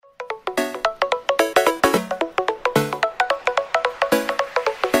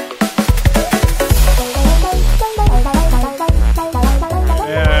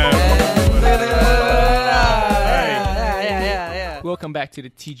welcome back to the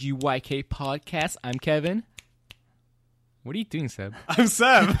TGYK podcast. I'm Kevin. What are you doing, Seb? I'm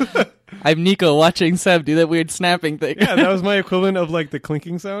Seb. I'm Nico watching Seb do that weird snapping thing. Yeah, that was my equivalent of like the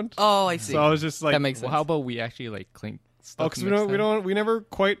clinking sound. Oh, I see. So I was just like, That makes sense. Well, how about we actually like clink stuff? oh, because we never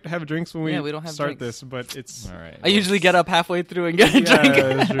quite have drinks when we, we don't have start drinks. this, but it's All right. I usually get up halfway through and get a yeah, drink.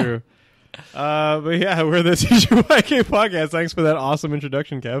 that's true. But yeah, we're the TGYK podcast. Thanks for that awesome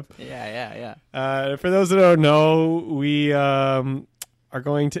introduction, Kev. Yeah. For those that don't know, we are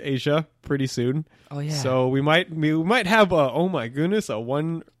going to Asia pretty soon. Oh, yeah. So we might have a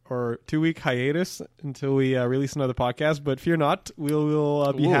 1 or 2 week hiatus until we release another podcast. But fear not,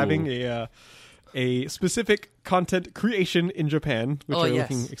 we'll be Ooh. having a specific content creation in Japan, which Oh, we're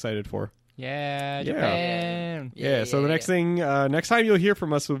yes. looking excited for. Yeah, Japan. Yeah. So the next thing, next time you'll hear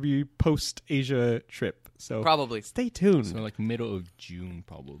from us will be post Asia trip. So Probably. stay tuned. So like middle of June,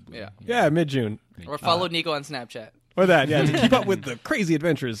 probably. Yeah. Yeah, mid-June. Or follow Nico on Snapchat. Or that, yeah, to keep up with the crazy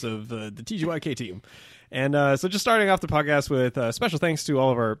adventures of the TGYK team. And so just starting off the podcast with special thanks to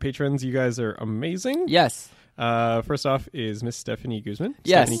all of our patrons. You guys are amazing. Yes. First off is Miss Stephanie Guzman.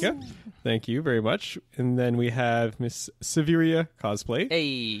 Yes. Stefanica. Thank you very much. And then we have Miss Severia Cosplay.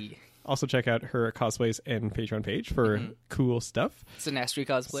 Hey. Also check out her cosplays and Patreon page for cool stuff. Sinastri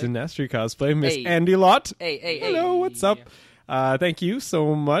cosplay. Sinastri Cosplay. Miss Hey. Andy Lott. Hey. Hello, what's up? Thank you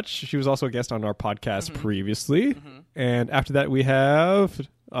so much. She was also a guest on our podcast previously. And after that, we have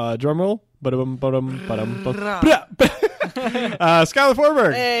drumroll. Skylar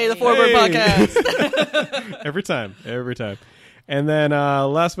Forberg. Hey, the Forward Podcast. every time. And then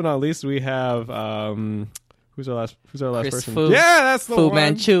last but not least, we have who's our last Chris person? Fu. Yeah, that's the Fu one.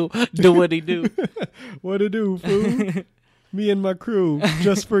 Manchu. Do what he do. What to do, Fu? Me and my crew,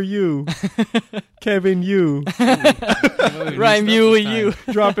 just for you. Kevin, you. Rhyme you with you.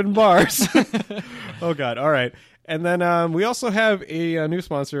 Dropping bars. Oh, God. All right. And then we also have a new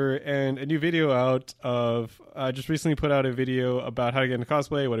sponsor and a new video out of just recently put out a video about how to get into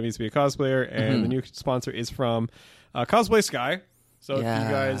cosplay, what it means to be a cosplayer, and the new sponsor is from Cosplay Sky. So if you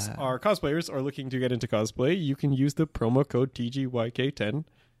guys are cosplayers or looking to get into cosplay, you can use the promo code TGYK10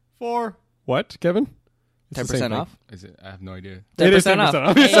 for what, Kevin? It's the same 10% thing. off. Is it? I have no idea. 10%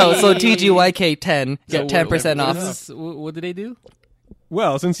 off. So TGYK10 get 10% what off. is this? What did they do?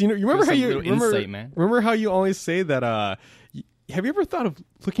 Well, since you remember Just how a you little insight, man. remember how you always say that have you ever thought of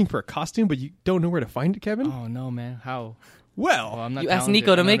looking for a costume but you don't know where to find it, Kevin? Oh no, man. How? Well, I'm not You asked talented.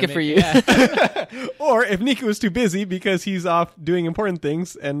 Nico to I'm make not it for gonna you. Yeah. or if Nico is too busy because he's off doing important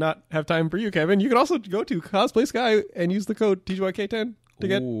things and not have time for you, Kevin, you can also go to Cosplay Sky and use the code TGYK10 to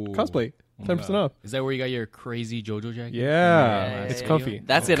get Ooh. cosplay 10% off. Is that where you got your crazy JoJo jacket? Yeah, it's there you comfy. go.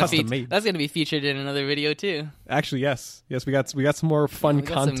 That's gonna Custom made. be featured in another video too. Actually, yes, we got some more fun We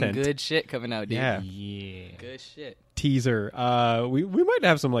got content. some good shit coming out, dude. Yeah. Yeah. Good shit. Teaser. We might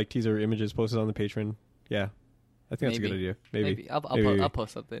have some like teaser images posted on the Patreon. Yeah, I think that's a good idea. Maybe. I'll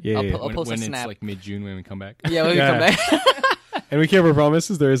post something. Yeah, I'll, yeah. I'll post when a it's snap. like mid-June when we come back. Yeah, when we Yeah. come back. And we can't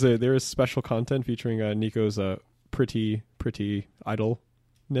promises. There is special content featuring Nico's pretty idolness,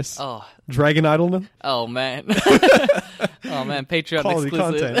 dragon idolness, Oh man. Patreon quality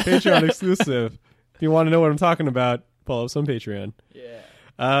exclusive. content, Patreon exclusive. If you want to know what I'm talking about, follow us on Patreon. Yeah.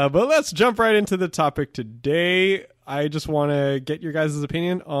 But let's jump right into the topic today. I just want to get your guys'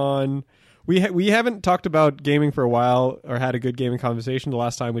 opinion on. We haven't talked about gaming for a while or had a good gaming conversation. The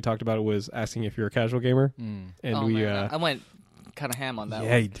last time we talked about it was asking if you're a casual gamer, and Man, I went kind of ham on that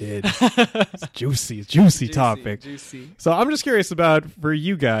yeah, one. you did. It's juicy topic. Juicy. So I'm just curious about for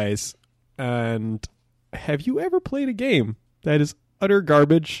you guys, and have you ever played a game that is utter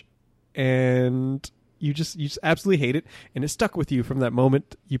garbage, and you just absolutely hate it, and it stuck with you from that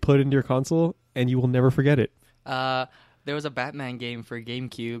moment you put it into your console, and you will never forget it? There was a Batman game for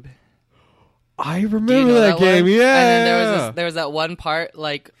GameCube. I Do you remember know that game. one? Yeah. And then there was that one part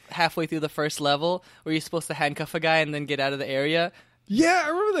like halfway through the first level where you're supposed to handcuff a guy and then get out of the area. Yeah, I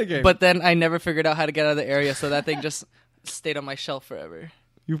remember that game. But then I never figured out how to get out of the area, so that thing just stayed on my shelf forever.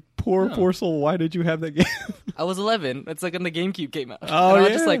 you poor soul. Why did you have that game? I was 11. It's like when the GameCube came out. Oh, and I was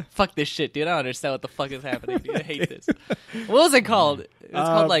yeah. just like, fuck this shit, dude. I don't understand what the fuck is happening, dude. I hate this. What was it called? It's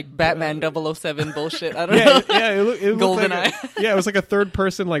called like Batman 007 bullshit. I don't know. yeah. It looked like GoldenEye. yeah, it was like a third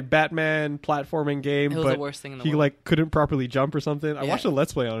person like Batman platforming game. It was but the worst thing in the he world. like couldn't properly jump or something. I Yeah. watched a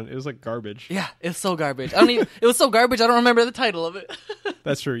Let's Play on it. It was like garbage. Yeah, it's so garbage. It was so garbage, I don't remember the title of it.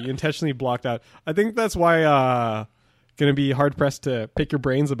 That's true. You intentionally blocked out. I think that's why gonna be hard pressed to pick your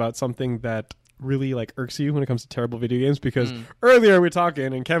brains about something that really like irks you when it comes to terrible video games, because earlier we were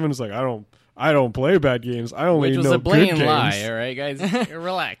talking and Kevin was like, I don't play bad games. I only Which was know a blatant good lie. games. All right, guys,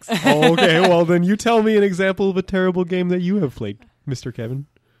 relax. Oh, okay, well then you tell me an example of a terrible game that you have played. Mr. Kevin?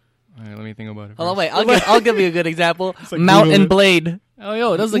 All right, let me think about it. Hold on, first. wait. I'll give you a good example. like Mount Google and it. Blade. Oh,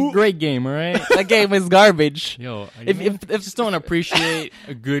 yo, that's a great game, all right? That game is garbage. Yo, If just don't appreciate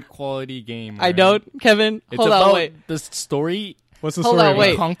a good quality game. I right? don't, Kevin. It's Hold about on, wait. the story. What's the Hold story on, about?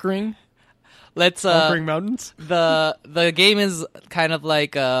 wait. Conquering. Let's Conquering mountains? the game is kind of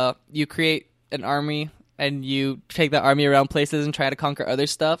like you create an army and you take that army around places and try to conquer other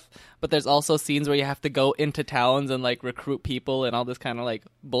stuff. But there's also scenes where you have to go into towns and like recruit people and all this kind of like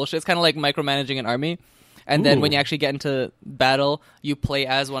bullshit. It's kind of like micromanaging an army. And then when Ooh. you actually get into battle, you play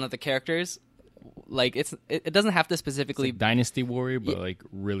as one of the characters. Like it doesn't have to specifically. Like Dynasty Warrior, but like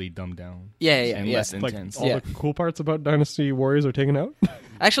really dumbed down. Yeah, and less Like intense. all the cool parts about Dynasty Warriors are taken out?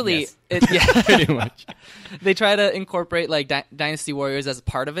 Actually, Yes. Pretty much. they try to incorporate like Dynasty Warriors as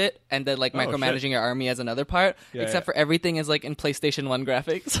part of it, and then like Oh, micromanaging shit. your army as another part. Yeah, except yeah. for everything is like in PlayStation 1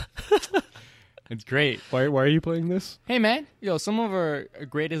 graphics. It's great. Why are you playing this? Hey man, yo, some of our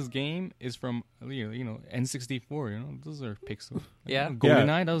greatest game is from N64. You know, those are pixel. Yeah.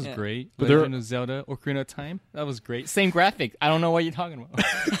 GoldenEye, that was Yeah. great. But there- Legend of Zelda: Ocarina of Time, that was great. Same graphic. I don't know what you're talking about.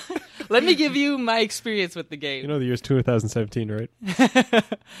 Let me give you my experience with the game. You know the year's 2017, right?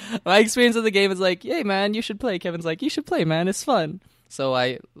 My experience with the game is like, hey man, you should play. Kevin's like, you should play, man. It's fun. So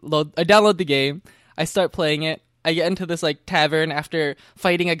I download the game. I start playing it. I get into this like tavern after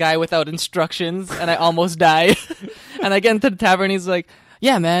fighting a guy without instructions, and I almost die. And I get into the tavern. He's like,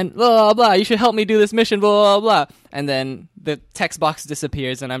 yeah, man, blah blah blah. You should help me do this mission, blah blah blah. And then the text box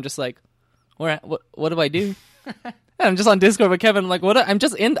disappears, and I'm just like, what do I do? And I'm just on Discord with Kevin. I'm like, what? I'm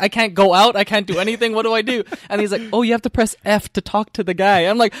just in. I can't go out. I can't do anything. What do I do? And he's like, oh, you have to press F to talk to the guy.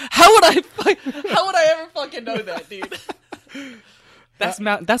 I'm like, how would I ever fucking know that, dude?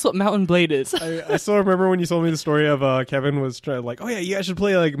 That's what Mountain Blade is. I still remember when you told me the story of Kevin was trying like, oh yeah, you guys should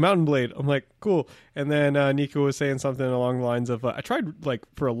play like Mountain Blade. I'm like, cool. And then Nico was saying something along the lines of, I tried like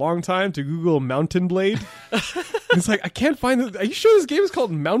for a long time to Google Mountain Blade. It's like I can't find it. Are you sure this game is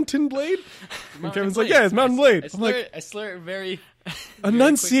called Mountain Blade? And Kevin's like, yeah, it's Mountain Blade. I'm like, I slur it very.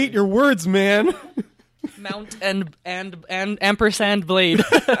 enunciate your words, man. Mount and ampersand blade.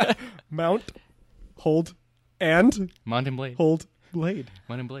 Mount, hold, and Mountain Blade. hold blade.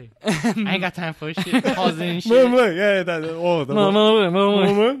 Mountain Blade. I ain't got time for shit. Pausing and shit. Mountain Blade. Yeah, that. Oh, the.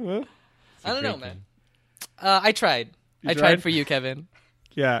 I don't know, man. I tried. I tried tried? for you, Kevin.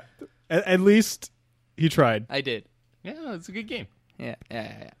 Yeah. At least he tried. I did. Yeah, it's a good game. Yeah.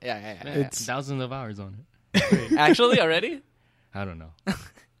 It's- thousands of hours on it. Actually, already? I don't know.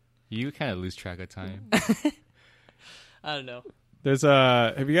 You kind of lose track of time. I don't know. There's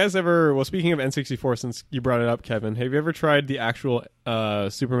have you guys ever, well, speaking of N64, since you brought it up, Kevin, have you ever tried the actual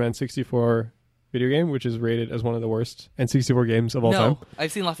Superman 64 video game, which is rated as one of the worst N64 games of all time?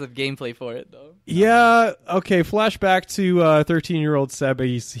 I've seen lots of gameplay for it though. Yeah, okay, flashback to 13-year-old Seb.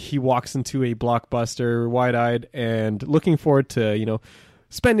 He walks into a Blockbuster wide-eyed and looking forward to,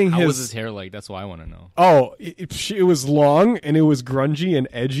 spending How was his... his hair like? That's what I want to know. Oh, it was long, and it was grungy and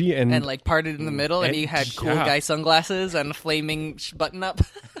edgy, and And like parted in the middle, and he had cool yeah. guy sunglasses and a flaming button up,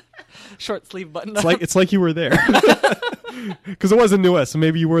 short sleeve button up. it's like you were there. Because it wasn't New West, so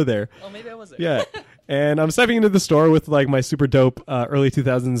maybe you were there. Oh, maybe I was there. Yeah. And I'm stepping into the store with like my super dope early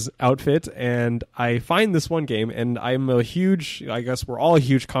 2000s outfit, and I find this one game, and I'm a huge, I guess we're all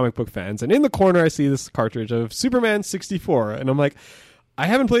huge comic book fans, and in the corner I see this cartridge of Superman 64, and I'm like, I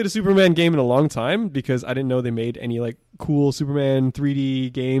haven't played a Superman game in a long time because I didn't know they made any like cool Superman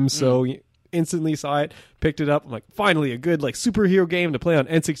 3D games, so instantly saw it, picked it up. I'm like, finally a good like superhero game to play on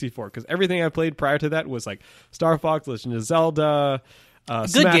N64, because everything I played prior to that was like Star Fox, Legend of Zelda,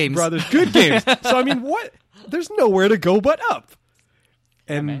 Smash games. Brothers, good games. So I mean, what? There's nowhere to go but up.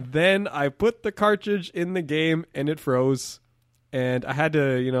 And then I put the cartridge in the game and it froze, and I had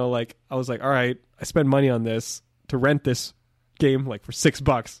to, I was like, all right, I spent money on this to rent this game like for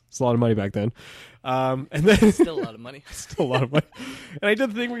 $6. It's a lot of money back then. And then Still a lot of money. still a lot of money. And I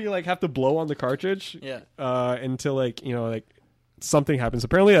did the thing where you like have to blow on the cartridge, Yeah. until like something happens.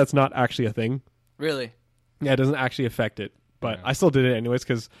 Apparently, that's not actually a thing. Really? Yeah, it doesn't actually affect it, but Yeah. I still did it anyways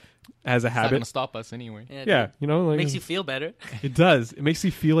because as a It's not going habit. to stop us anyway. Yeah, like, Makes you feel better. it does. It makes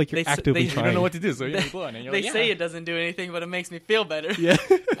you feel like you're They s- actively they- you trying. You don't know what to do, so you blow on it. You're They like, say yeah. it doesn't do anything, but it makes me feel better. Yeah.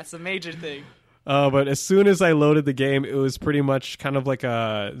 That's a major thing. But as soon as I loaded the game, it was pretty much kind of like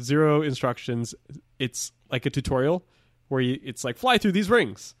a zero instructions. It's like a tutorial where it's like fly through these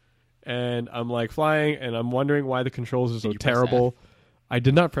rings, and I'm like flying, and I'm wondering why the controls are so you press terrible. I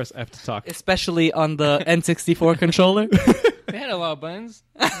did not press F to talk. Especially on the N64 controller. They had a lot of buttons.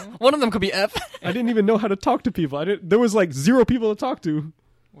 One of them could be F. I didn't even know how to talk to people. There was like zero people to talk to.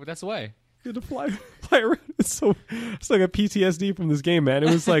 Well, that's why. You had to fly fly around. It's like a PTSD from this game, man. It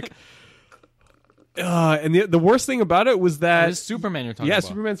was like, and the worst thing about it was that This is Superman you're talking yeah, about.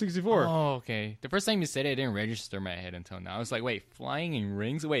 Superman 64. Oh, okay. The first time you said it, didn't register in my head until now. I was like, wait, flying in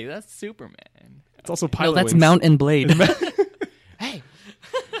rings? Wait, that's Superman. It's also No, Pilot that's Wings. Mount and Blade. Hey,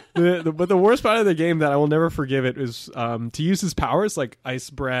 But the worst part of the game that I will never forgive it is to use his powers like ice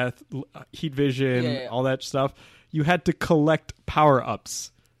breath, heat vision, Yeah. all that stuff. You had to collect power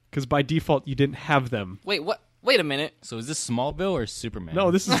ups because by default you didn't have them. Wait, what? Wait a minute. so is this Smallville or Superman?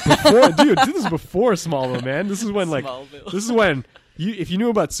 No, this is before, dude. This is before Smallville, man. This is when Smallville. this is when if you knew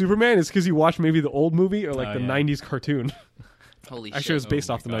about Superman, it's because you watched maybe the old movie or like Oh, the yeah. '90s cartoon. Holy Actually, it was shit. based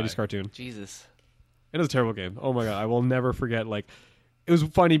Oh off the my '90s God. cartoon. Jesus. It was a terrible game. Oh my god, I will never forget. Like, it was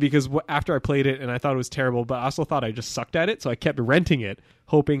funny because after I played it and I thought it was terrible, but I also thought I just sucked at it, so I kept renting it,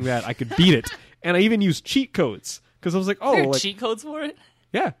 hoping that I could beat it. And I even used cheat codes because I was like, oh, There are like cheat codes for it?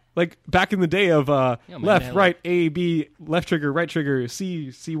 yeah, like back in the day of man, left, they right, A, B, left trigger, right trigger,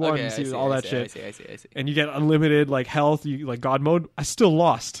 C1, Okay, I C, see, all I that see, shit. I see. And you get unlimited like health, you like God mode. I still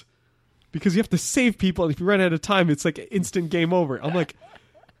lost because you have to save people, and if you run out of time, it's like instant game over. I'm like,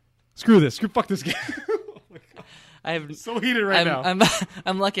 fuck this game. I have So heated right now.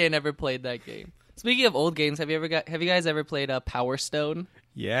 I'm lucky I never played that game. Speaking of old games, have you guys ever played Power Stone?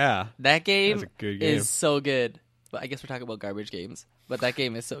 Yeah, That game, That's a good game. is so good. But I guess we're talking about garbage games. But that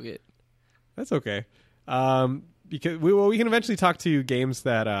game is so good. that's okay. Because we can eventually talk to games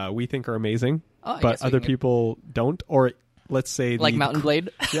that we think are amazing, Oh, I but guess we other can- people don't, or let's say Like Mountain Blade.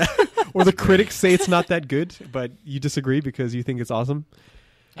 yeah, or the critics say it's not that good, but you disagree because you think it's awesome.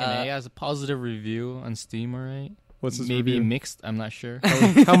 Hey, man, it has a positive review on Steam, alright? What's this Maybe review? mixed, I'm not sure.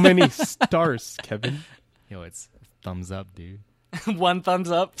 How many stars, Kevin? Yo, it's thumbs up, dude. One thumbs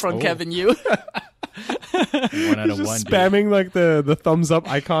up from Oh. Kevin Yu. 1 out of Just 1, dude. spamming like the thumbs up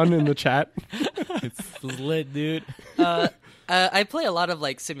icon in the chat. It's lit, dude. I play a lot of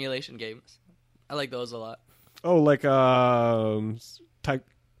like simulation games. I like those a lot. Oh, like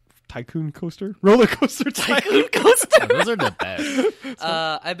Tycoon Coaster, Roller Coaster Tycoon. Coaster. Oh, those are the best.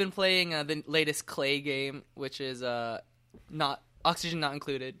 I've been playing the latest Clay game, which is not oxygen not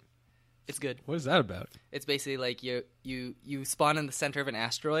included. It's good. What is that about? It's basically like you spawn in the center of an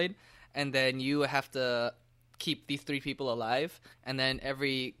asteroid, and then you have to keep these 3 people alive, and then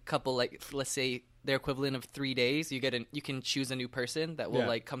every couple, like let's say their equivalent of 3 days, you can choose a new person that will Yeah.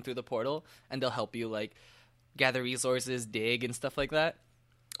 like come through the portal, and they'll help you like gather resources, dig, and stuff like that.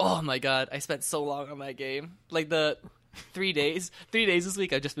 Oh my god, I spent so long on that game. Like the 3 days this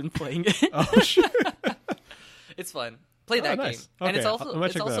week, I've just been playing it. Oh shit! It's fun. Play that nice. game, and it's Okay, also I'm gonna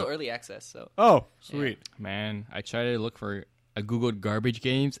check that out. early access. So Oh, sweet. Man, I tried to look for... I googled garbage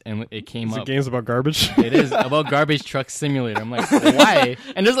games, and it came Is it up. games about garbage? It is about Garbage Truck Simulator. I'm like, why?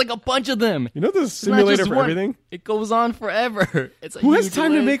 And there's like a bunch of them. You know, there's a It's not simulator just for one. everything. It goes on forever. It's a Who has huge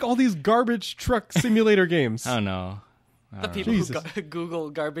time to list. make all these garbage truck simulator games? I don't know. the people Jesus. who Google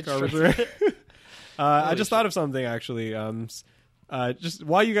garbage. Garbage trucks. truck. I just thought of something actually. Just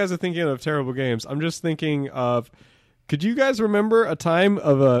while you guys are thinking of terrible games, I'm just thinking of. Could you guys remember a time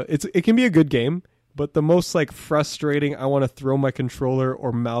of it can be a good game, but the most like frustrating. I want to throw my controller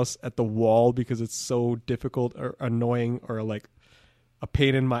or mouse at the wall because it's so difficult or annoying or like a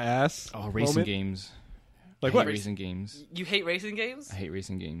pain in my ass. Oh, racing moment? games. Like I what? hate racing games. You hate racing games? I hate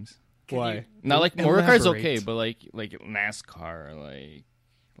racing games. Why? Not like Mario Kart's Elaborate. okay, but like NASCAR,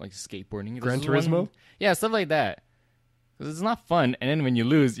 like skateboarding, Gran There's Turismo? one- yeah, stuff like that. Because it's not fun, and then when you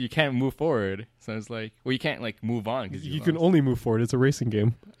lose, you can't move forward. So it's like, well, you can't like move on because You can only move forward. It's a racing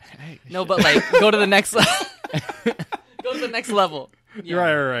game. No, but like go to the next level. Go to the next level. Yeah.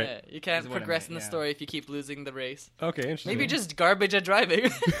 Right. Yeah, you can't Is what I progress meant, in the yeah. story if you keep losing the race. Okay, interesting. Maybe just garbage at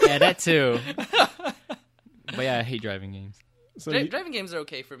driving. Yeah, that too. But yeah, I hate driving games. so Driving games are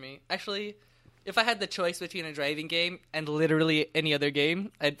okay for me. Actually, if I had the choice between a driving game and literally any other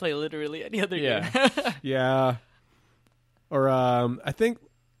game, I'd play literally any other Yeah. game. yeah. Or I think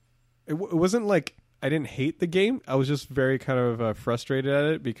it wasn't like I didn't hate the game. I was just very kind of frustrated at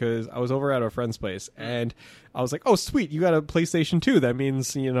it because I was over at a friend's place and I was like, "Oh, sweet, you got a PlayStation 2. That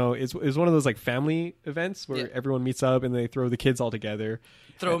means it's one of those like family events where Yeah. everyone meets up and they throw the kids all together.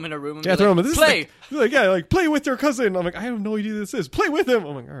 Throw them in a room and Yeah, be throw like, them. This play. Is like play with your cousin. I'm like, I have no idea who this is. Play with him.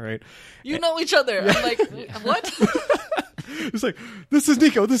 I'm like, all right. You know each other. I'm like, what? It's like, this is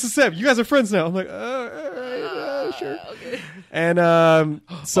Nico. This is Seb. You guys are friends now. I'm like, all right, sure. Okay. And So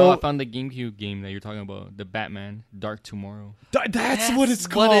so I found the GameCube game that you're talking about, the Batman Dark Tomorrow. That's what it's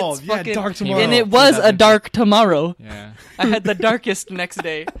what called. it's Yeah, fucking- Dark Tomorrow. And it was a dark tomorrow. Yeah. I had the darkest next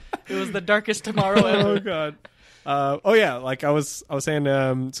day. It was the darkest tomorrow Oh ever. god. Oh yeah, like I was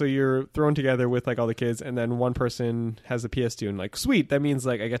saying. So you're thrown together with like all the kids, and then one person has a PS2, and like sweet, that means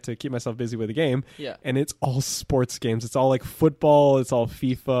like I get to keep myself busy with a game. Yeah. And it's all sports games. It's all like football. It's all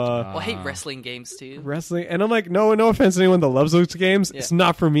FIFA. Well, I hate wrestling games too. Wrestling, and I'm like, no offense to anyone that loves those games. Yeah. It's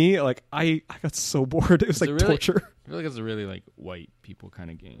not for me. Like, I got so bored. It was Is like it really- torture. I feel like it's a really like white people kind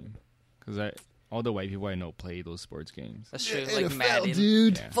of game because all the white people I know play those sports games. That's true. Like Madden.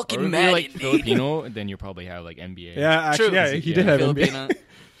 dude. Yeah. Fucking or if Madden. you're like Filipino, then you probably have like NBA. Yeah, actually, True. yeah, he Yeah. did have NBA. Filipino.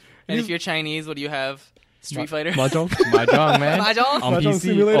 And if you're Chinese, what do you have? Street Fighter. Mahjong. Mahjong, man. Mahjong? On Mahjong PC.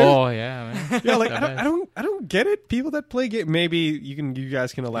 Simulator? Oh yeah, man. Yeah, like The I best. don't get it. People that play game, maybe you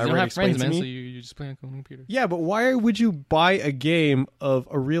guys can You elaborate. don't have Explain friends, to man, me. so you just play on a computer. Yeah, but why would you buy a game of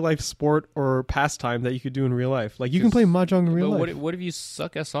a real life sport or pastime that you could do in real life? Like you can play mahjong in real But life. what if you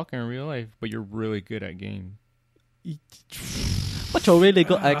suck at soccer in real life, but you're really good at game? But you're really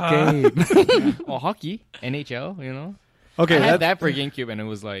good at game. Or hockey, NHL, you know. Okay, I that, had that for GameCube, and it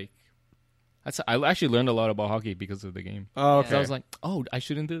was like, I actually learned a lot about hockey because of the game. oh, So okay, I was like, oh, I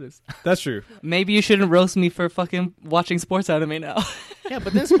shouldn't do this. that's true. Maybe you shouldn't roast me for fucking watching sports anime now. Yeah,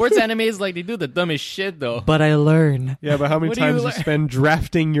 but then sports animes like they do the dumbest shit though. But I learn. Yeah, but how many What do you times you like- spend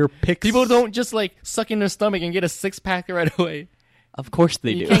drafting your picks? People don't just like suck in their stomach and get a 6-pack right away. Of course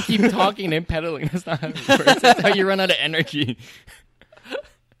they You do. can't keep talking and pedaling. That's not how it works. That's how you run out of energy.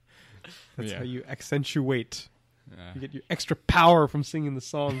 That's Yeah. how you accentuate. Yeah. You get your extra power from singing the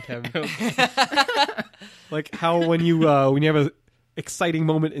song, Kevin. Like how when you have a exciting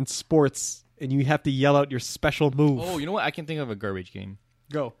moment in sports and you have to yell out your special move. Oh, you know what? I can think of a garbage game.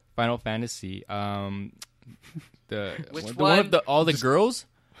 Go. Final Fantasy. The Which the one one? of the all the girls.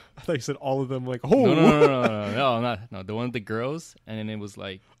 I thought you said all of them. Like, oh, No, the one with the girls, and then it was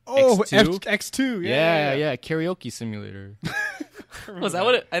like oh, X2. X2. Yeah, karaoke simulator. Was that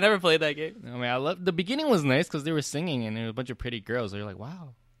what it? I never played that game. I mean, I love the beginning was nice because they were singing and there were a bunch of pretty girls. You're like,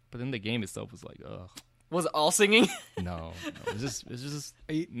 wow, but then the game itself was like, ugh, Was it all singing? no, it's just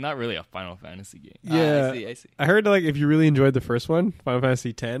not really a Final Fantasy game. Yeah. I see. I heard like if you really enjoyed the first one, Final Fantasy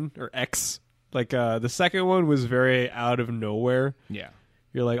X or X, like the second one was very out of nowhere. Yeah,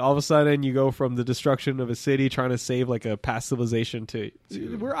 You're like all of a sudden you go from the destruction of a city trying to save like a past civilization to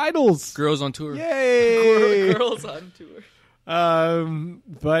we're idols. girls on tour. Yay! Girls on tour.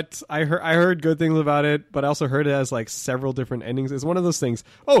 But I heard good things about it, but I also heard it has like several different endings. It's one of those things.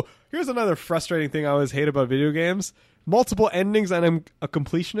 Oh, here's another frustrating thing I always hate about video games. Multiple endings and I'm a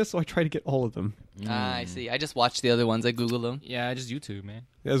completionist, so I try to get all of them. I see. I just watched the other ones. I Googled them. Yeah, just YouTube, man.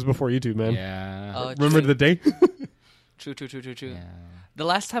 That was before YouTube, man. Yeah, Oh, Remember true. the day? True. yeah. The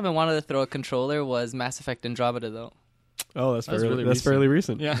last time I wanted to throw a controller was Mass Effect Andromeda, though. Oh, that's That's fairly, really that's recent. fairly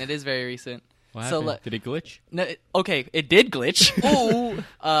recent. Yeah. And it is very recent. What So, happened? like- Did it glitch? No, okay, it did glitch.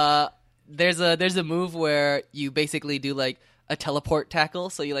 There's a move where you basically do like a teleport tackle.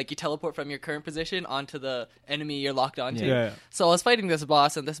 So you teleport from your current position onto the enemy you're locked onto. Yeah. So I was fighting this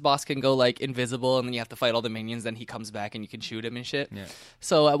boss, and this boss can go like invisible, and then you have to fight all the minions. Then he comes back, and you can shoot him and shit. Yeah.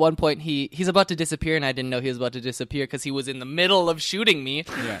 So at one point he's about to disappear, and I didn't know he was about to disappear because he was in the middle of shooting me.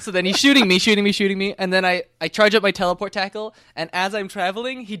 Yeah. So then he's shooting me, and then I charge up my teleport tackle, and as I'm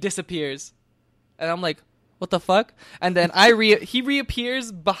traveling, he disappears, and I'm like, what the fuck? And then he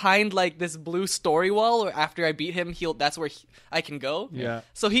reappears behind like this blue story wall, or after I beat him, that's where I can go. Yeah.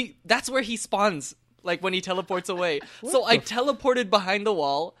 So that's where he spawns, like when he teleports away. So I teleported behind the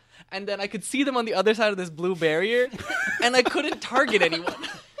wall, and then I could see them on the other side of this blue barrier, and I couldn't target anyone.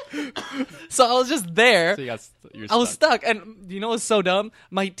 So I was just there. So you're I was stuck, and you know what's so dumb?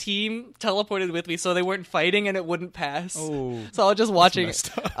 My team teleported with me, so they weren't fighting, and it wouldn't pass. Oh. So I was just watching.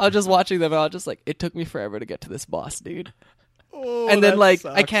 messed up. I was just watching them, and I was just like, it took me forever to get to this boss, dude. Oh, And then that like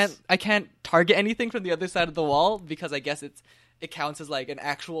I sucks. can't target anything from the other side of the wall because I guess it counts as like an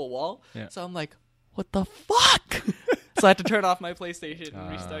actual wall. Yeah. So I'm like, what the fuck? So I had to turn off my PlayStation and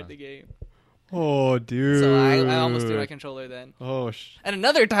restart the game. Oh, dude. So I almost threw my controller then. Oh, And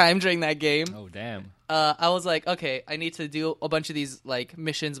another time during that game, Oh damn. I was like, okay, I need to do a bunch of these like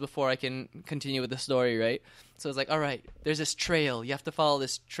missions before I can continue with the story, right? So I was like, all right, there's this trail. You have to follow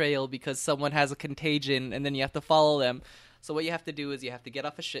this trail because someone has a contagion, and then you have to follow them. So what you have to do is you have to get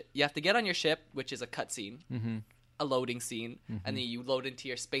off a ship. You have to get on your ship, which is a cutscene, a loading scene, and then you load into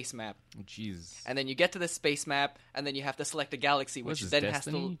your space map. Oh, jeez. And then you get to the space map, and then you have to select a galaxy, which What is then this, has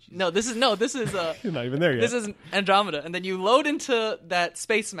to. Destiny? No, this is You're not even there yet. this is Andromeda, and then you load into that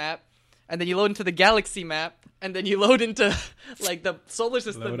space map, and then you load into the galaxy map, and then you load into like the solar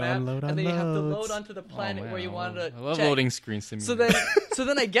system Load map, on, load and on, then you have to loads. load onto the planet Oh, where you man, wanted to. I love check. loading screen simulator. So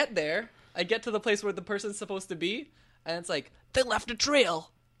then I get there. I get to the place where the person's supposed to be, and it's like they left a trail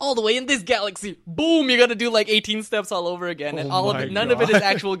all the way in this galaxy. Boom, you gotta do like 18 steps all over again, and all of my it, none of it is God.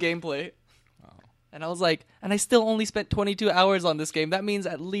 actual gameplay. And I was like, and I still only spent 22 hours on this game. That means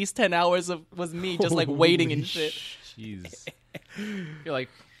at least 10 hours was me just like waiting and shit. Jeez. You're like,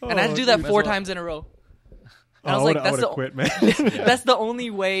 And I had to do that dude. 4 That's what- times in a row. Oh, And I was like, I would have quit, man. That's the only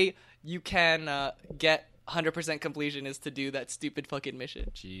way you can get 100% completion is to do that stupid fucking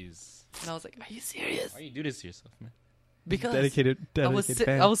mission. Jeez. And I was like, are you serious? Why you do this to yourself, man? Because dedicated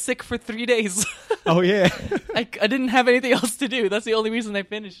fan. I was sick for 3 days. Oh yeah. I didn't have anything else to do. That's the only reason I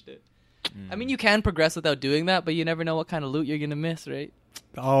finished it. I mean, you can progress without doing that, but you never know what kind of loot you're gonna miss, right?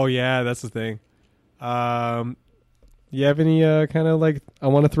 Oh yeah, that's the thing. You have any kind of like I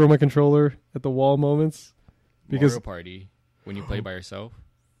want to throw my controller at the wall moments? Because Mario Party, when you play by yourself.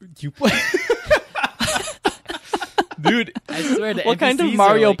 you play, dude. I swear to What kind of NPCs are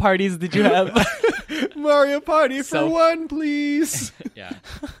Mario like- parties did you have? Mario Party for So- one, please. Yeah.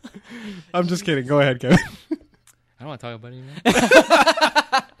 I'm just kidding. Go ahead, Kevin. I don't want to talk about it anymore.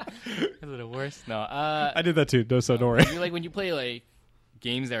 Those are the worst. No. I did that too. No, so don't worry. You like when you play like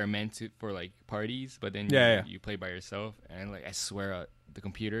games that are meant to for like parties, but then Yeah. you play by yourself, and like I swear the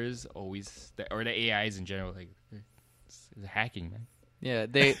computers always or the AIs in general like it's hacking, man. Yeah,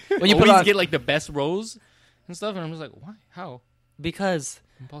 when you put always on get like the best rolls and stuff, and I'm just like, why? How? because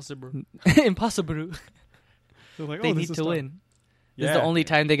Impossible. impossible. So like, They oh, this need is to tough. win. This Yeah. is the only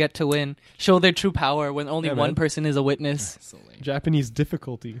time they get to win. Show their true power when only Yeah, one man. person is a witness. So lame. Japanese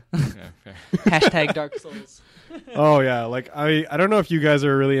difficulty. Yeah, fair. Hashtag Dark Souls. Oh yeah, like I don't know if you guys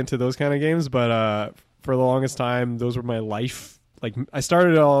are really into those kind of games, but for the longest time those were my life. Like I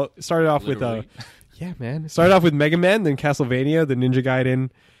started off with Literally. yeah, man. Started off with Mega Man, then Castlevania, then Ninja Gaiden,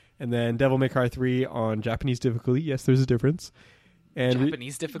 and then Devil May Cry 3 on Japanese difficulty. Yes, there's a difference. And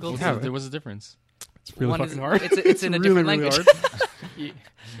Japanese difficulty. Yeah, There was a difference. it's really One fucking is- hard. It's in a different language. hard.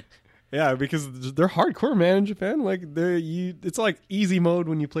 Yeah, because they're hardcore, man, in Japan. Like it's like easy mode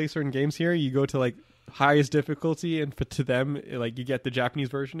when you play certain games here. You go to like highest difficulty, and to them, like you get the Japanese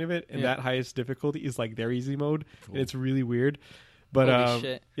version of it, and Yeah. that highest difficulty is like their easy mode. Cool. And it's really weird. But Holy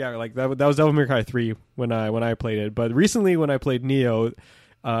shit. yeah, like that was Devil May Cry 3 when I played it. But recently when I played Neo,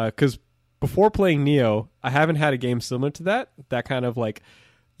 because before playing Neo, I haven't had a game similar to that. That kind of like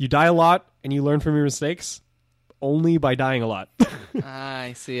you die a lot and you learn from your mistakes only by dying a lot.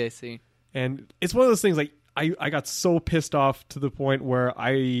 I see. And it's one of those things like I got so pissed off to the point where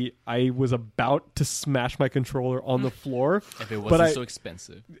I was about to smash my controller on the floor. If it But wasn't I- so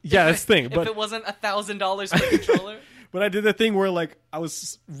expensive. Yeah, that's the thing. If But it wasn't $1,000 for the controller, but I did the thing where like I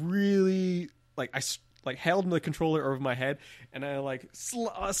was really like like held the controller over my head and I like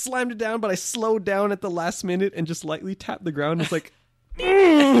slammed it down, but I slowed down at the last minute and just lightly tapped the ground. It's like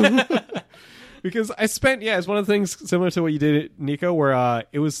because I spent it's one of the things similar to what you did, Nico, where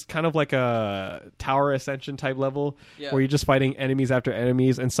it was kind of like a tower ascension type level Yeah. where you're just fighting enemies after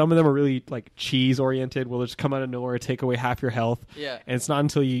enemies, and some of them are really like cheese oriented, where they'll just come out of nowhere, take away half your health. Yeah. And it's not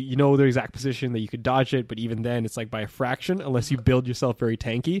until you know their exact position that you could dodge it, but even then it's like by a fraction unless you build yourself very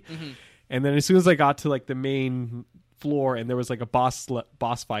tanky. And then as soon as I got to like the main floor and there was like a boss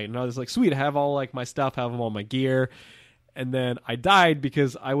fight, and I was like, sweet, I have all like my stuff, have all my gear. And then I died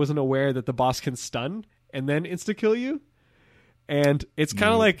because I wasn't aware that the boss can stun and then insta kill you. And it's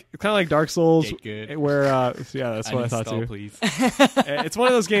kind of like Dark Souls, Get good. where that's what I thought Uninstall, too. please. It's one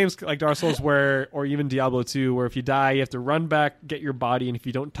of those games like Dark Souls or even Diablo 2, where if you die, you have to run back, get your body, and if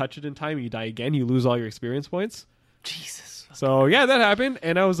you don't touch it in time, you die again. You lose all your experience points. Jesus. So yeah, that happened,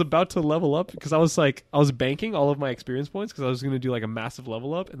 and I was about to level up because I was banking all of my experience points because I was going to do like a massive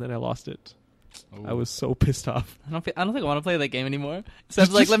level up, and then I lost it. I was so pissed off. I don't think I want to play that game anymore. So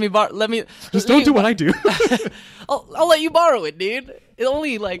like, let me Just don't do what I do. I'll let you borrow it, dude. It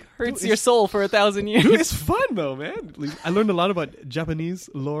only like hurts your soul for 1,000 years. Dude, it's fun though, man. I learned a lot about Japanese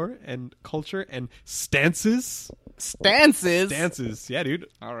lore and culture and stances. Stances. Yeah, dude.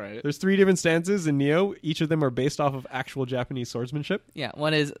 All right. There's 3 different stances in Neo. Each of them are based off of actual Japanese swordsmanship. Yeah,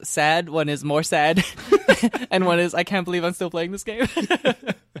 one is sad, one is more sad, and one is I can't believe I'm still playing this game.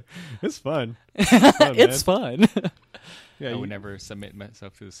 It's fun. It's fun, man. Yeah, I you- would never submit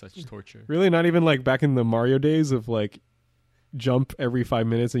myself to such torture. really not even like back in the Mario days of like jump every 5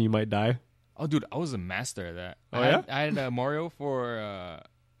 minutes and you might die. Oh, dude, I was a master at that. Oh, I had Mario for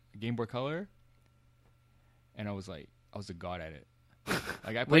Game Boy Color, and I was a god at it.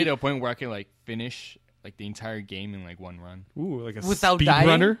 Like I played to a point where I could like finish like the entire game in like one run. Ooh, like a Without speed dying?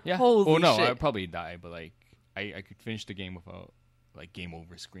 runner. Yeah. Holy oh no, shit. I'd probably die, but like I could finish the game without like game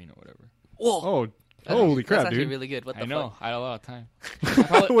over screen or whatever. Whoa. Oh, Holy crap, That's actually dude. really good. What the I know. fuck? I had a lot of time.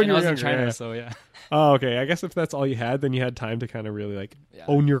 I When you were was in younger, China, yeah. so yeah. Oh, okay. I guess if that's all you had, then you had time to kind of really like Yeah.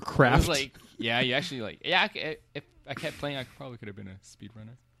 own your It craft. was like, yeah, you actually like, yeah. If I kept playing, I probably could have been a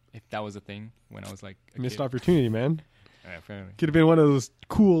speedrunner if that was a thing when I was like a Missed kid. opportunity, man. Yeah, apparently. Could have been one of those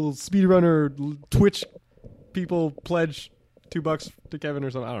cool speedrunner Twitch people pledge $2 to Kevin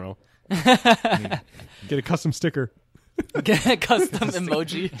or something. I don't know. Get a custom sticker. Get a custom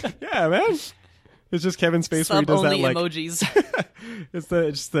emoji. Yeah, man. It's just Kevin's face where he Sub does that only like emojis. it's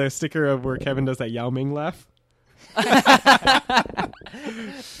just the sticker of where Kevin does that Yao Ming laugh.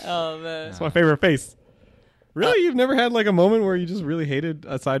 Oh man. It's my favorite face. Really, you've never had like a moment where you just really hated,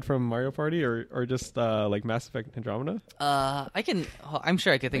 aside from Mario Party or just like Mass Effect Andromeda? I'm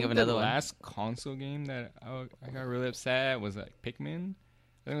sure I could think of another the one. last console game that I got really upset at was like Pikmin.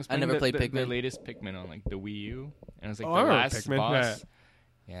 I think it was I never played the Pikmin. latest Pikmin on like the Wii U, and it was like Oh, I the remember last Pikmin, boss.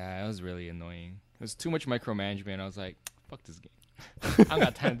 Yeah, it was really annoying. It was too much micromanagement. I was like, "Fuck this game! I don't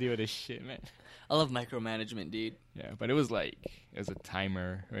got time to deal with this shit, man." I love micromanagement, dude. Yeah, but it was like it was a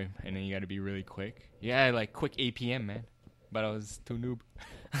timer, right? And then you got to be really quick. Yeah, like quick APM, man. But I was too noob.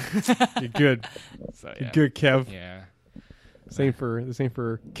 You're good. So You're yeah, good, Kev. yeah. Same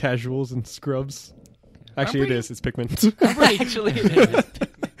for casuals and scrubs. Actually, pretty- it is. It's Pikmin.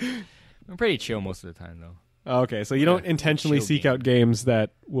 Actually, I'm pretty chill most of the time, though. Oh, okay, so you don't Yeah, intentionally chill seek game. out games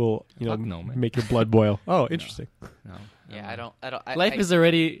that will, Fuck no, man. make your blood boil. Oh, interesting. No. yeah, I don't. Life is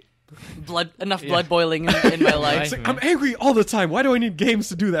already. enough Yeah. blood boiling in my life. It's like, man. I'm angry all the time. Why do I need games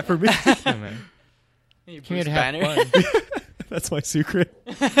to do that for me? Yeah, man. Bruce Came here to have Banner. fun. That's my secret.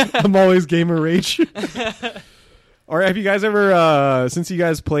 I'm always gamer rage. Or have you guys ever, since you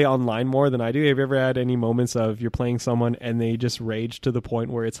guys play online more than I do, have you ever had any moments of you're playing someone and they just rage to the point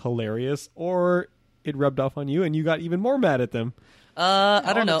where it's hilarious, or it rubbed off on you and you got even more mad at them? I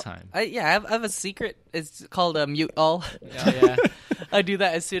All don't the know. time. I have a secret. It's called mute all. Yeah. I do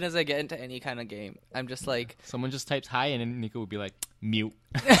that as soon as I get into any kind of game. I'm just like Someone just types hi, and then Nico would be like, mute.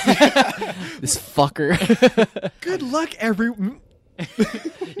 this fucker. Good luck, You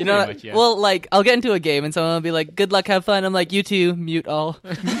know, Pretty much, yeah. well, like I'll get into a game and someone will be like, "Good luck, have fun." I'm like, "You too, mute all."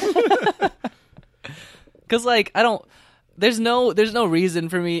 Because like I don't. There's no reason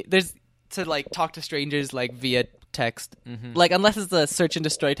for me. There's to like talk to strangers like via text. Like unless it's a search and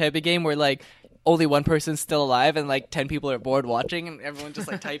destroy type of game where like only one person's still alive and like 10 people are bored watching and everyone's just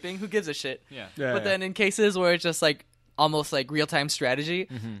like typing. Who gives a shit? Yeah. But then in cases where it's just like almost like real time strategy,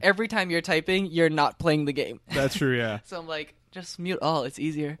 every time you're typing, you're not playing the game. That's true, yeah. So I'm like, just mute all. It's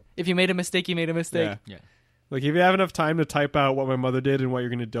easier. If you made a mistake, you made a mistake. Yeah. Yeah. Like if you have enough time to type out what my mother did and what you're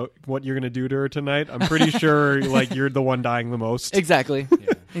gonna do to her tonight, I'm pretty sure like you're the one dying the most. Exactly.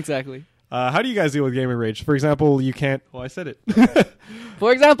 Yeah. Exactly. How do you guys deal with gamer rage? For example, you can't. Well, I said it.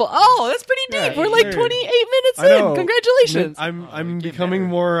 For example, oh, that's pretty deep. Yeah, We're like there. 28 minutes I know. in. Congratulations. I'm get becoming better.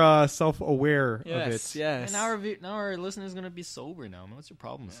 more self-aware of yes, it. yes. And now our listeners gonna be sober now. Man. What's your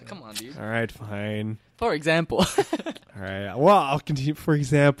problem? Sam? Come on, dude. All right, fine. For example. All right. Well, I'll continue. For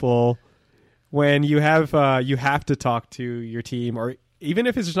example, when you have to talk to your team, or even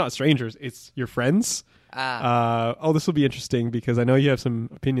if it's just not strangers, it's your friends. This will be interesting because I know you have some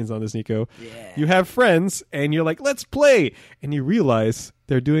opinions on this, Nico. Yeah. You have friends, and you're like, "Let's play," and you realize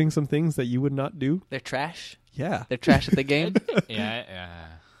they're doing some things that you would not do. They're trash. Yeah. They're trash at the game. Yeah.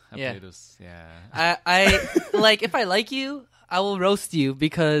 I Yeah. play those. Yeah. I like if I like you, I will roast you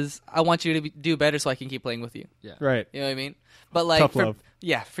because I want you to do better so I can keep playing with you. Yeah. Right. You know what I mean? But like Tough for, love.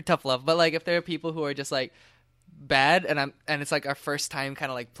 Yeah, for tough love. But like if there are people who are just like bad and it's like our first time kind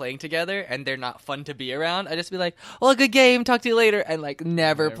of like playing together and they're not fun to be around, I just be like, "Well, good game, talk to you later," and like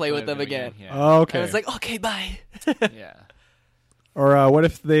never play with them again. Yeah. Oh, okay. And it's like, "Okay, bye." Yeah. Or what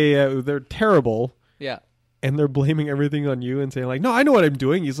if they're terrible Yeah. and they're blaming everything on you and saying like, "No, I know what I'm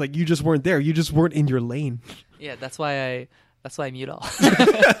doing." He's like, "You just weren't there. You just weren't in your lane." Yeah, that's why I mute all.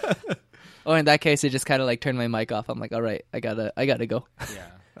 Or in that case, it just kind of like turn my mic off. I'm like, "All right, I gotta go." Yeah.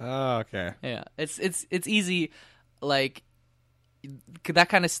 Oh, okay. Yeah, it's easy. Like that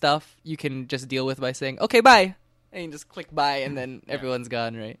kind of stuff you can just deal with by saying, "Okay, bye," and you just click bye, and then everyone's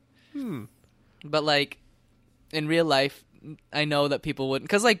gone, right? But like in real life, I know that people wouldn't,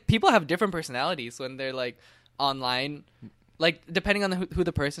 because like people have different personalities when they're like online. Like depending on who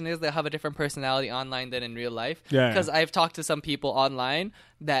the person is, they'll have a different personality online than in real life. Yeah. Because I've talked to some people online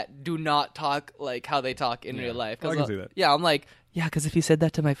that do not talk like how they talk in real life. 'Cause I can see that. Yeah, I'm like, yeah, because if you said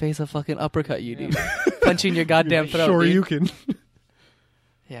that to my face, I'll fucking uppercut you, dude. Punch you in your goddamn throat. Sure, dude. you can.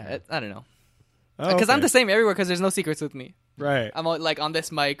 Yeah, I don't know. Oh, Because I'm okay. the same everywhere because there's no secrets with me. Right. I'm like on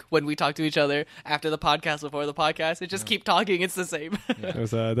this mic when we talk to each other after the podcast, before the podcast. It just keep talking. It's the same. That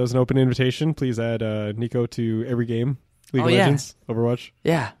was an open invitation. Please add Nico to every game. League Oh, of yeah. Legends, Overwatch.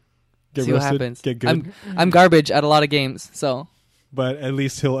 Yeah. Get See what roasted, happens. get good. I'm garbage at a lot of games, so But at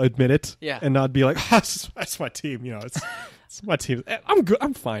least he'll admit it. Yeah. And not be like, that's my team. You know, it's my team. I'm good.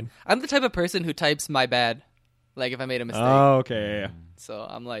 I'm fine. I'm the type of person who types my bad, like if I made a mistake. Oh, okay. Yeah. So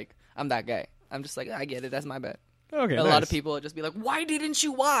I'm like, I'm that guy. I'm just like, I get it. That's my bad. Okay. A lot of people would just be like, why didn't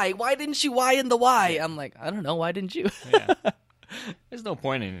you Y? Why didn't you Y in the Y? I'm like, I don't know. Why didn't you? Yeah. There's no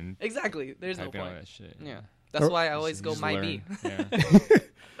point in Exactly. There's no typing all point. that shit. Yeah. That's why I always Just- go just my learn. B. Yeah.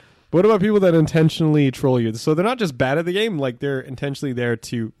 What about people that intentionally troll you? So they're not just bad at the game, like they're intentionally there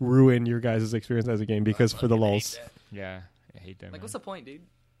to ruin your guys' experience as a game because for the lulz. Yeah. I hate that. Like, man. what's the point, dude?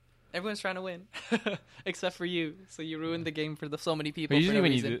 Everyone's trying to win, except for you. So you ruined the game for so many people. But for usually no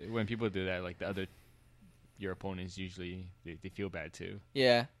when reason. when people do that, like your opponents usually they feel bad too.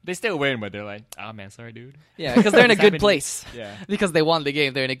 Yeah, They still win, but they're like, "Ah, man, sorry, dude." yeah, because they're in a It's good happening. place. Yeah. Because they won the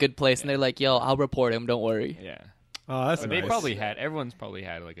game, they're in a good place, and they're like, "Yo, I'll report him. Don't worry." Yeah. Oh, that's But nice. they probably had. Everyone's probably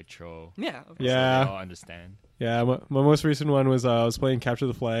had like a troll. Yeah, of course. Yeah. So they all understand. Yeah, my most recent one was I was playing Capture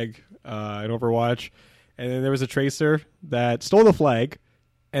the Flag in Overwatch, and then there was a tracer that stole the flag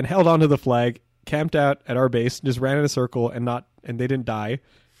and held onto the flag, camped out at our base, just ran in a circle, and they didn't die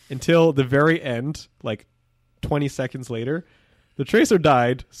until the very end, like 20 seconds later. The tracer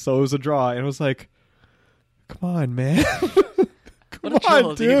died, so it was a draw, and it was like, come on, man. Come What a on,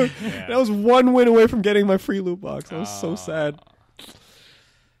 troll, dude. dude. Yeah. That was one win away from getting my free loot box. I was so sad.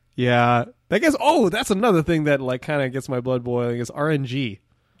 Yeah, I guess. Oh, that's another thing that like kind of gets my blood boiling is RNG.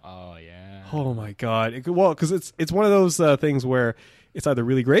 Oh yeah. Oh my god! Because it's one of those things where it's either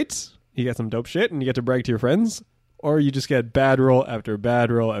really great, you get some dope shit, and you get to brag to your friends, or you just get bad roll after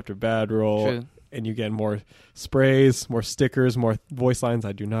bad roll after bad roll, True. and you get more sprays, more stickers, more voice lines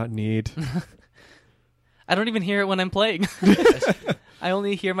I do not need. I don't even hear it when I'm playing. I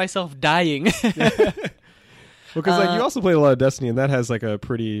only hear myself dying. Because like you also played a lot of Destiny, and that has like a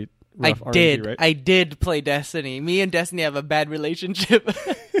pretty rough RNG, right? I did play Destiny. Me and Destiny have a bad relationship.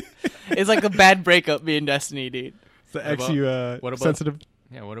 It's like a bad breakup. Me and Destiny, dude. the What about- XU what about- sensitive.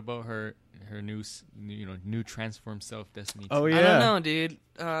 Yeah. What about her new transform self Destiny? Oh 2? yeah, I don't know, dude.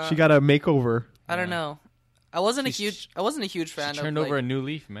 she got a makeover. I don't know. I wasn't a huge fan She of turned like, over a new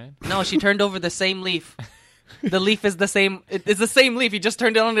leaf, man. No, she turned over the same leaf. The leaf is the same. It's the same leaf. You just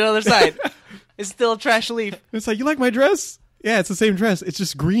turned it on the other side. It's still a trash leaf. It's like, you like my dress? Yeah, it's the same dress. It's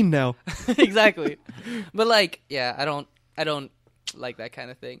just green now. Exactly. But like, yeah, I don't like that kind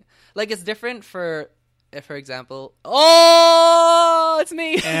of thing. Like, it's different for example. Oh, it's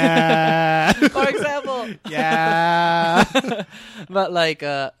me. Yeah. For example. Yeah. But like,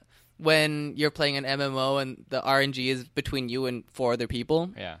 when you're playing an MMO and the RNG is between you and 4 other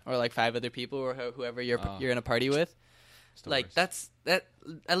people, Yeah. or like 5 other people, or whoever you're in a party with, It's the like worst. that.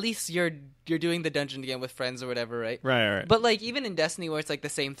 At least you're doing the dungeon again with friends or whatever, right? right. But like even in Destiny, where it's like the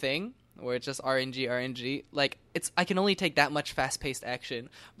same thing, where it's just RNG, like I can only take that much fast-paced action.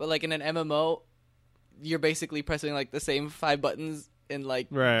 But like in an MMO, you're basically pressing like the same 5 buttons in like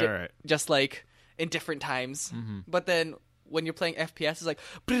Right. just like in different times. Mm-hmm. But then when you're playing FPS, it's like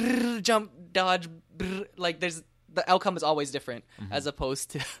brrr, jump, dodge, brrr, like the outcome is always different as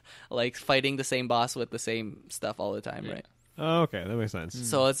opposed to like fighting the same boss with the same stuff all the time, right? Oh, okay, that makes sense.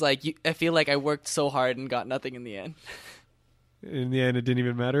 So it's like I feel like I worked so hard and got nothing in the end. In the end, it didn't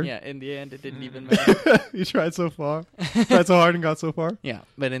even matter. Yeah, in the end, it didn't even matter. You tried so far, tried so hard, and got so far. Yeah,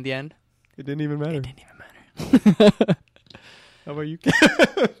 but in the end, It didn't even matter. it didn't even matter. How about you?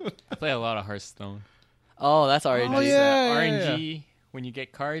 I play a lot of Hearthstone. Oh, that's RNG. Oh, yeah. RNG when you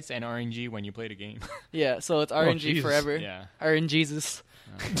get cards and RNG when you play the game. Yeah, so it's RNG Jesus. forever. Yeah. RNGesus.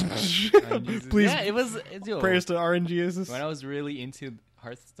 RNG. Please. Yeah, it was. Yo, Prayers to RNG is this? when I was really into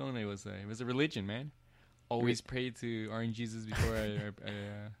Hearthstone, it was a religion, man. Always pray to RNGesus before I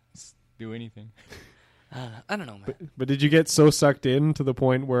do anything. I don't know, man. But did you get so sucked in to the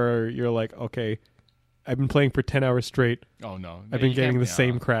point where you're like, okay, I've been playing for 10 hours straight. Oh no, I've been getting the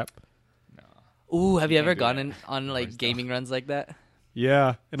same crap. Ooh, have you Can't ever do gone that. in on like Hearthstone. gaming runs like that?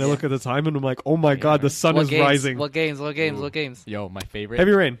 Yeah, and I look at the time and I'm like, oh my god, the sun What is games? rising. What games? What games? Ooh. What games? Yo, my favorite.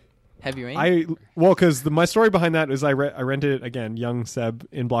 Heavy Rain. Heavy Rain. Because my story behind that is I rented it again. Young Seb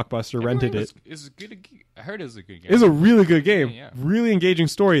in Blockbuster Heavy rented Rain it. was good. I heard it was a good game. It's a really good game. Yeah. Really engaging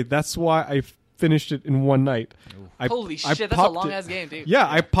story. That's why I finished it in one night. Ooh. Holy I shit, that's a popped long it- ass game, dude. Yeah,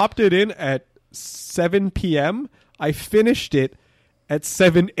 I popped it in at 7 p.m. I finished it at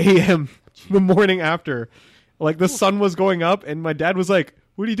 7 a.m. the morning after. Like, the sun was going up, and my dad was like,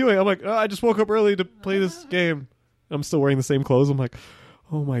 what are you doing? I'm like, oh, I just woke up early to play this game. I'm still wearing the same clothes. I'm like,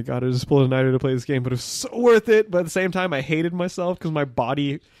 oh my god, I just pulled a nighter to play this game, but it was so worth it. But at the same time, I hated myself because my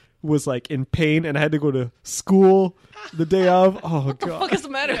body was like in pain and I had to go to school the day of. Oh What the god, fuck is the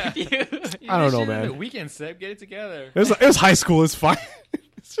matter with you? I don't know, man. Weekend, Seb, get it together. it was high school. It's fine.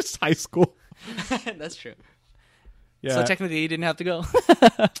 It's just high school. That's true. Yeah, So technically, you didn't have to go.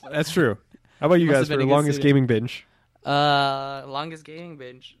 that's true. How about you Must guys have for been the a good longest student. gaming binge? Longest gaming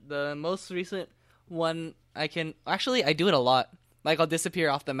binge. The most recent one I do it a lot. Like I'll disappear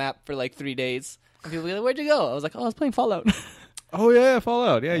off the map for like 3 days, and people be like, "Where'd you go?" I was like, "Oh, I was playing Fallout." Oh yeah,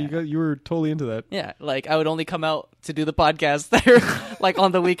 Fallout. Yeah, you were totally into that. Yeah, like I would only come out to do the podcast there, like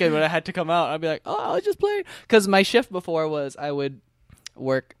on the weekend when I had to come out. I'd be like, "Oh, I'll just play," because my shift before was I would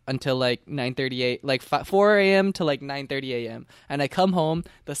work until like 9:38, like 4 a.m. to like 9:30 a.m. and I come home,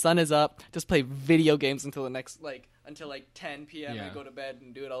 the sun is up, just play video games until the next until like 10 p.m. Yeah. and go to bed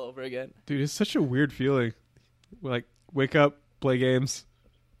and do it all over again. Dude, it's such a weird feeling. Like wake up, play games,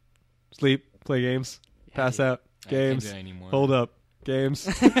 sleep, play games, pass out, I can't do games, that anymore. hold up, games.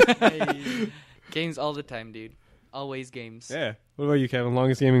 Games all the time, dude. Always games. Yeah. What about you, Kevin?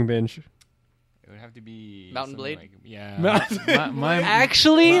 Longest gaming binge? It would have to be Mountain something Blade? Like, yeah, Mountain-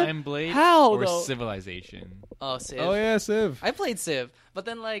 Actually? Mountain Blade. How, or though? Civilization. Oh, Civ. Oh yeah, Civ. I played Civ, but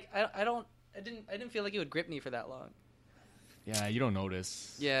then like I didn't feel like it would grip me for that long. Yeah, you don't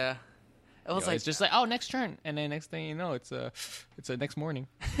notice. Yeah. It was Yo, like it's just like, oh, next turn, and then next thing you know, it's a next morning.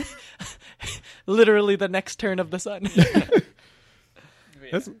 literally the next turn of the sun.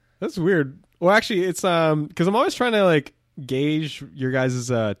 That's weird. Well, actually, it's because I'm always trying to like gauge your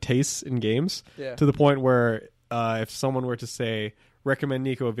guys' tastes in games Yeah. to the point where if someone were to say recommend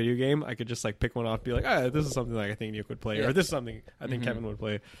Nico a video game, I could just like pick one off, and be like, ah, this is something like I think Nico would play, Yeah. or this is something I think Kevin would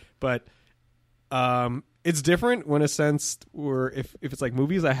play. But it's different when a sense where if it's like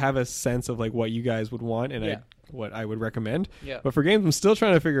movies, I have a sense of like what you guys would want and Yeah. what I would recommend. Yeah. But for games, I'm still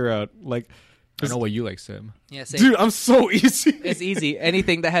trying to figure out like, I know what you like, Sim. Yeah, same. dude, I'm so easy. It's easy.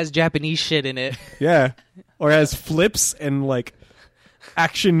 Anything that has Japanese shit in it. Yeah. Or has flips and like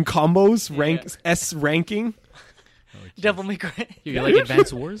action combos, S ranking. Devil May Cry. You like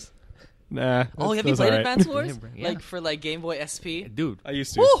Advance Wars? Nah. Oh, have you that's played alright. Advance Wars? Yeah. Like for like Game Boy SP? Dude, I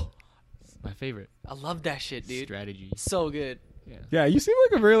used to. Woo! my favorite. I love that shit, dude. Strategy. So good. Yeah. Yeah, you seem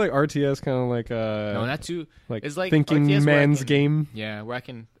like a very like RTS kind of like No, not too. like It's like thinking RTS where I man's can- game. Yeah, where I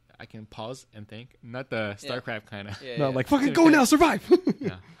can pause and think. Not the Yeah. StarCraft kind of. Yeah, Not yeah. like fucking go now, survive.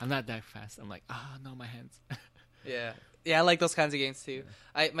 Yeah, I'm not that fast. I'm like, no, my hands. Yeah. Yeah, I like those kinds of games too.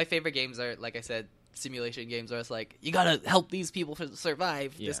 My favorite games are, like I said, simulation games where it's like, you gotta help these people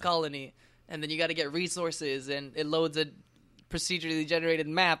survive this Yeah. colony, and then you gotta get resources, and it loads a procedurally generated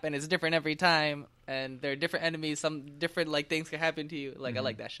map, and it's different every time, and there are different enemies, some different like things can happen to you. Like, I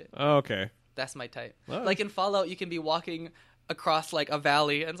like that shit. Oh, okay. That's my type. Well, Like in Fallout, you can be walking across like a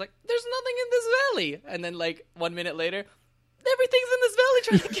valley, and it's like, there's nothing in this valley, and then like 1 minute later, everything's in this valley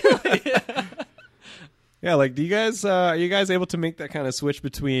trying to kill me. Yeah, like do you guys are you guys able to make that kind of switch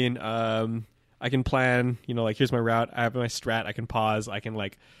between I can plan, like here's my route, I have my strat, I can pause, I can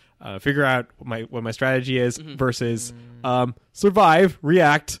like figure out what my strategy is versus survive,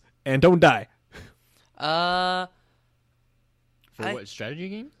 react, and don't die. For I- what strategy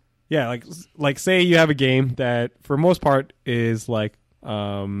game? Yeah, like say you have a game that for most part is like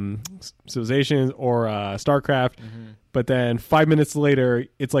Civilization or StarCraft, but then 5 minutes later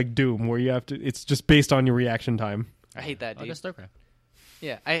it's like Doom where you have to. It's just based on your reaction time. I hate that, Oh, dude. that's StarCraft.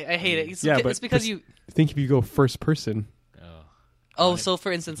 Yeah, I hate it. It's, Yeah, it's but because you. I think if you go first person, Oh, Oh, so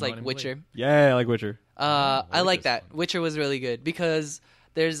for instance, like Mountain Witcher. yeah, like Witcher. I like Witcher's that. fun. Witcher was really good because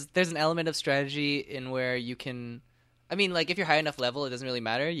there's an element of strategy in where you can. I mean, like if you're high enough level, it doesn't really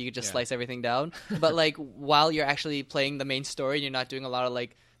matter. You could just Yeah. slice everything down. But like while you're actually playing the main story, you're not doing a lot of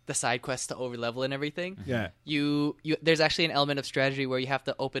like the side quests to over level and everything. Yeah, You there's actually an element of strategy where you have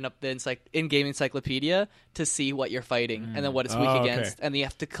to open up the in-game encyclopedia to see what you're fighting and then what it's weak Oh, okay. against, and then you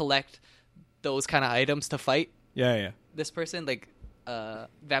have to collect those kind of items to fight yeah. this person. Like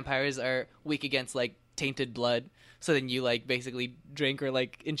vampires are weak against like tainted blood, so then you like basically drink or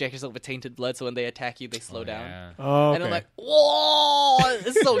like inject yourself with tainted blood, so when they attack you they slow down. Yeah. Oh, okay. And I'm like, whoa,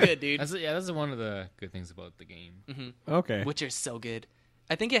 it's so good, dude. That's one of the good things about the game. Okay. Witcher's so good.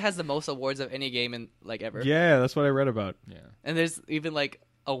 I think it has the most awards of any game in like ever. Yeah, that's what I read about. Yeah. And there's even like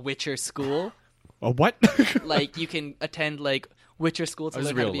a Witcher school. A what? Like you can attend like Witcher school to Oh, this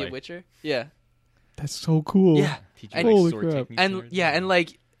learn is how to real be a life. Witcher. Yeah. That's so cool. Yeah. Teach And- you Holy like sword crap. techniques And everything. yeah, and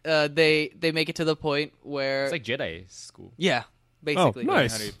like they make it to the point where It's like Jedi school. yeah, basically. Oh,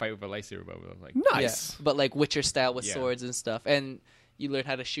 nice. How to fight with a lightsaber, but with like Nice. Yeah, but like Witcher style with Yeah. swords and stuff, and you learn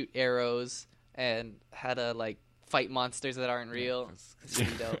how to shoot arrows and how to like fight monsters that aren't real. It's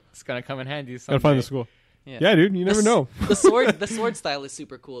pretty dope. It's gonna come in handy. Gotta find the someday. school. Yeah. Yeah, dude, you never know. The sword style is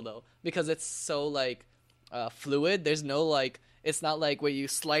super cool though, because it's so like fluid. There's no like, it's not like where you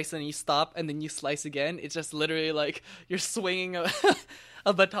slice and you stop and then you slice again. It's just literally like you're swinging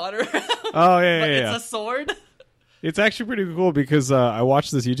a baton around. Oh yeah, But yeah. it's a sword. It's actually pretty cool because I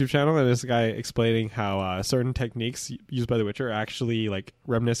watched this YouTube channel and this guy explaining how certain techniques used by the Witcher are actually like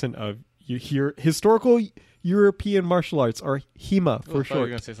reminiscent of historical European martial arts, or HEMA I for thought you were short.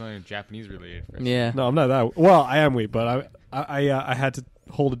 gonna say something Japanese related. First. Yeah. No, I'm not that. Well, I am weak, but I had to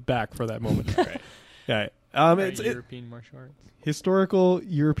hold it back for that moment. Right. Yeah. It's European martial arts. historical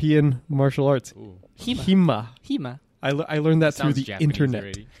European martial arts. Ooh. Hema. HEMA. I learned that through Sounds the Japanese internet.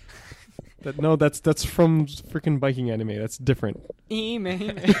 already. That's from freaking Viking anime. That's different.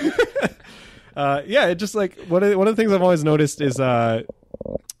 Hema. Yeah, it just like one of the things I've always noticed is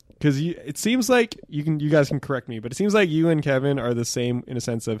because it seems like you guys can correct me, but it seems like you and Kevin are the same in a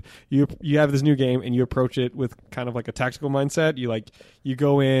sense of you have this new game and you approach it with kind of like a tactical mindset. You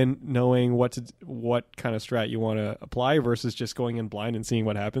go in knowing what kind of strat you want to apply versus just going in blind and seeing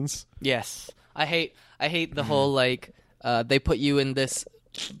what happens. Yes. I hate the whole like they put you in this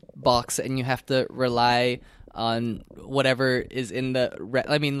box and you have to rely on whatever is in the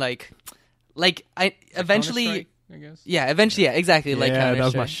I mean like I eventually Counter-Strike, I guess. yeah, eventually yeah, exactly like Yeah, that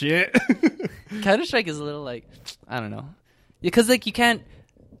was my Counter-Strike. shit. Counter-Strike is a little like I don't know. Because like you can't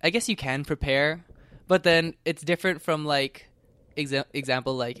I guess you can prepare, but then it's different from like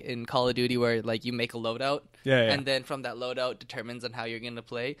example like in Call of Duty where like you make a loadout Yeah. and then from that loadout determines on how you're going to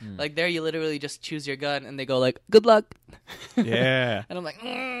play. Like there you literally just choose your gun and they go like good luck. Yeah. And I'm like,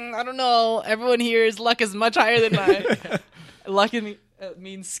 I don't know. Everyone here's luck is much higher than mine. Luck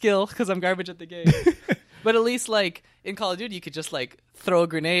means skill because I'm garbage at the game. But at least like in Call of Duty, you could just like throw a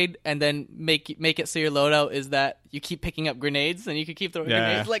grenade and then make it so your loadout is that you keep picking up grenades and you can keep throwing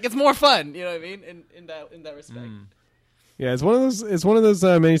grenades. Like it's more fun, you know what I mean? In that respect. Yeah, it's one of those. It's one of those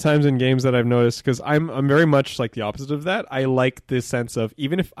many times in games that I've noticed because I'm very much like the opposite of that. I like this sense of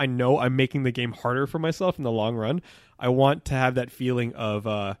even if I know I'm making the game harder for myself in the long run, I want to have that feeling of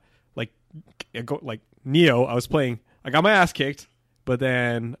like Neo. I was playing, I got my ass kicked, but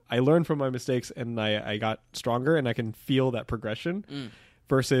then I learned from my mistakes and I got stronger and I can feel that progression.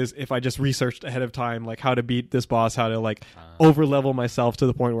 Versus if I just researched ahead of time, like how to beat this boss, how to like over level myself to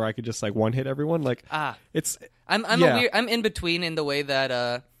the point where I could just like one hit everyone. Like it's. I'm I'm in between in the way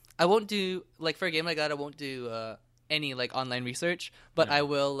that I won't do like for a game like that I won't do any like online research, but I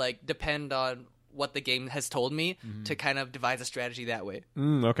will like depend on what the game has told me to kind of devise a strategy that way.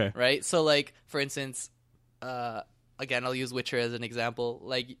 Okay. Right? So like for instance, again I'll use Witcher as an example.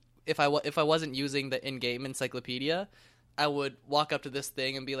 Like if I wasn't using the in-game encyclopedia, I would walk up to this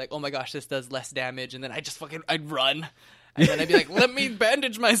thing and be like, oh my gosh, this does less damage, and then I'd run. And then I'd be like, let me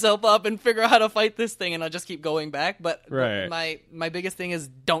bandage myself up and figure out how to fight this thing, and I'll just keep going back. But Right. my biggest thing is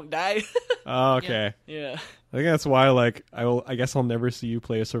don't die. Oh, okay. Yeah. I think that's why, like, I guess I'll never see you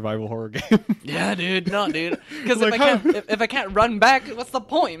play a survival horror game. Yeah, dude. No, dude. Because Like, if I can't run back, what's the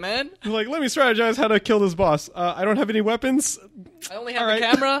point, man? Like, let me strategize how to kill this boss. I don't have any weapons. I only have All a right.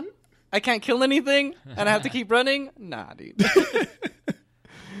 camera. I can't kill anything, and I have to keep running. Nah, dude.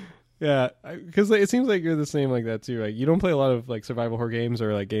 Yeah, because it seems like you're the same like that too. Like, you don't play a lot of like survival horror games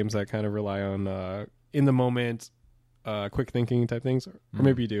or like games that kind of rely on in the moment, quick thinking type things, or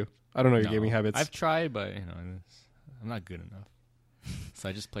maybe you do. I don't know your No, gaming habits. I've tried, but I'm not good enough. So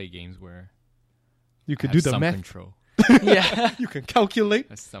I just play games where you I could have do the some math. control. Yeah. You can calculate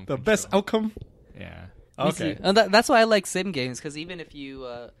That's some the control. best outcome. Yeah. Okay. And that's why I like sim games, because even if you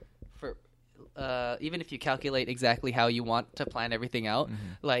even if you calculate exactly how you want to plan everything out,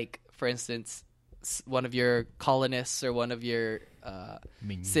 like for instance, one of your colonists or one of your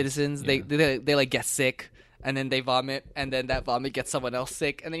Minions. citizens, Yeah. they like get sick. And then they vomit, and then that vomit gets someone else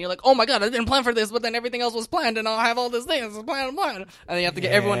sick, and then you're like, "Oh my god, I didn't plan for this, but then everything else was planned, and I'll have all this thing, it's planned, and then you have to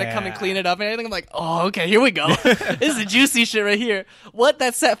get everyone to come and clean it up and everything." I'm like, "Oh, okay, here we go. This is the juicy shit right here. What?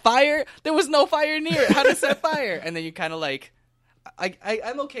 That set fire? There was no fire near it. How to set fire?" And then you kind of like,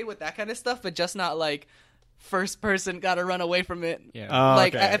 I'm okay with that kind of stuff, but just not like first person gotta run away from it. Yeah.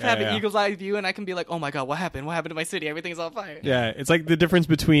 Like okay. I've had Yeah. an eagle's eye view, and I can be like, "Oh my god, what happened? What happened to my city? Everything's on fire." Yeah, it's like the difference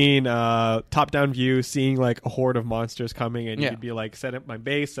between top-down view, seeing like a horde of monsters coming, and you Yeah. could be like, set up my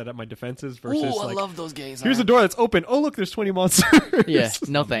base, set up my defenses, versus Ooh, I like, love those games. here's a man. door that's open. Oh, look, there's 20 monsters. Yeah,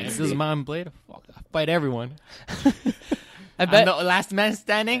 no thanks. This is my blade. Fuck, I fight everyone. I bet. I'm the last man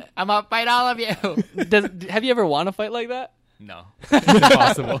standing. I'm gonna fight all of you. Have you ever won a fight like that? No, it's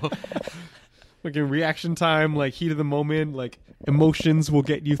impossible. Like in reaction time, like heat of the moment, like emotions will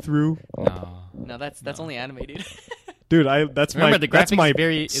get you through. No. No, that's only animated. Dude, that's Remember, my the that's graphics my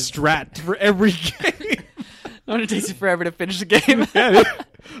is strat for every game. No, it takes you forever to finish the game. Yeah, dude.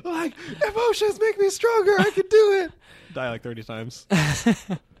 Like, emotions make me stronger. I can do it. Die like 30 times.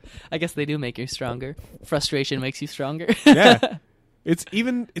 I guess they do make you stronger. Frustration makes you stronger. Yeah. It's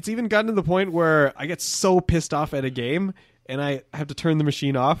even gotten to the point where I get so pissed off at a game and I have to turn the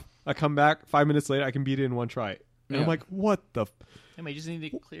machine off. I come back 5 minutes later, I can beat it in one try. And I'm Yeah. like, what the Hey, man, you just need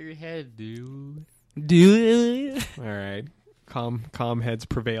to clear your head, dude. Dude. all right. Calm heads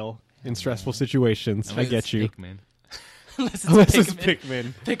prevail in stressful situations. I Unless get it's you. Pikmin. Unless it's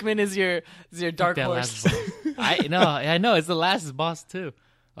Pikmin. Pikmin is your dark That horse. last boss. I know it's the last boss too.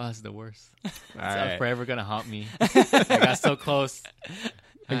 Oh, it's the worst. All It's right. forever gonna haunt me. I got so close.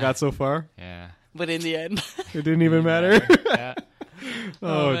 I got so far. Yeah. But in the end, It didn't even matter. Yeah.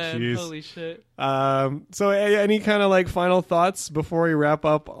 Oh, man, jeez. holy shit. So any kind of like final thoughts before we wrap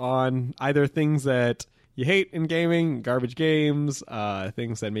up on either things that you hate in gaming, garbage games,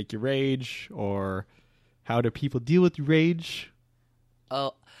 things that make you rage, or how do people deal with rage?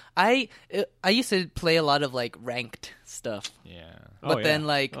 Oh, I used to play a lot of like ranked stuff, Yeah. but then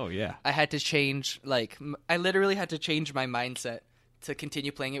like oh yeah, I had to change. Like I literally had to change my mindset to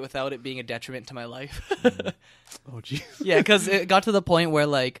continue playing it without it being a detriment to my life. oh jeez, Yeah, because it got to the point where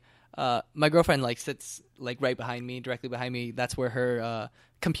like my girlfriend like sits like right behind me, directly behind me. That's where her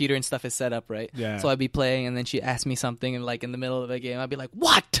computer and stuff is set up, right? Yeah. So I'd be playing, and then she'd ask me something, and like in the middle of a game, I'd be like,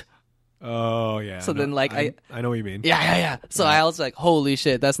 "What?" oh yeah. So No, then, like, I know what you mean. Yeah. So I was like, "Holy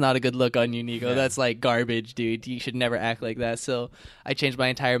shit, that's not a good look on you, Nico. Yeah. That's like garbage, dude. You should never act like that." So I changed my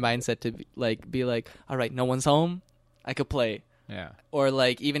entire mindset to be like, "All right, no one's home. I could play." Yeah. Or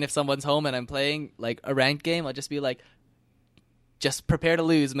like even if someone's home and I'm playing like a ranked game, I'll just be like, just prepare to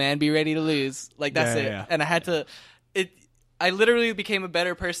lose, man. Be ready to lose. Like that's Yeah, it. yeah. And I had to. I literally became a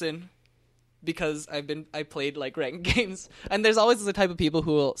better person because I played like ranked games. And there's always the type of people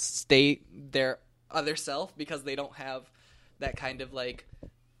who will stay their other self because they don't have that kind of like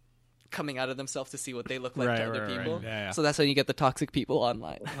coming out of themselves to see what they look like to other people. Right. Yeah. So that's when you get the toxic people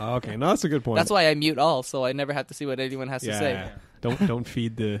online. Oh, okay, no, that's a good point. That's why I mute all, so I never have to see what anyone has to say. Don't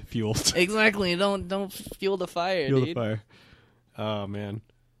feed the fuel. Exactly. Don't fuel the fire, Fuel the dude. fire. Oh man.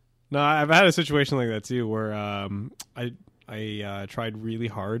 No, I've had a situation like that too, where I tried really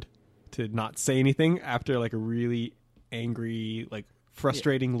hard to not say anything after like a really angry, like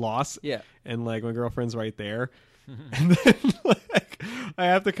frustrating loss. Yeah. And like my girlfriend's right there, and then like I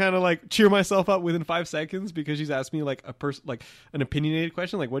have to kind of like cheer myself up within 5 seconds because she's asked me like an opinionated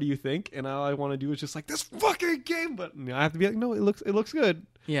question, like what do you think? And all I want to do is just like this fucking game, but you know, I have to be like, no, it looks good.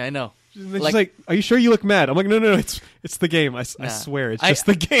 Yeah, I know. And then she's like, are you sure you look mad? I'm like, no, it's the game. I swear, it's just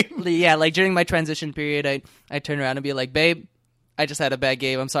the game. Yeah, like during my transition period, I turn around and be like, babe, I just had a bad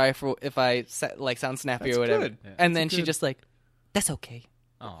game. I'm sorry for if I sound snappy That's or whatever. good. Yeah. And then That's she good. just like, that's okay.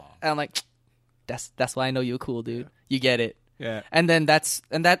 Oh. And I'm like, that's why I know you're cool, dude. You get it. Yeah. And then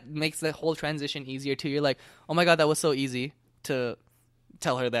that makes the whole transition easier too. You're like, oh my god, that was so easy to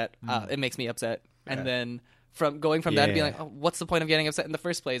tell her that it makes me upset. Yeah. And then going from that to being Yeah. like, oh, what's the point of getting upset in the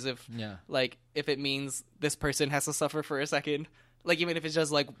first place if Yeah. like if it means this person has to suffer for a second, like even if it's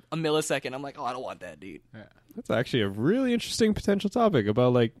just like a millisecond, I'm like, oh, I don't want that, dude. Yeah. That's actually a really interesting potential topic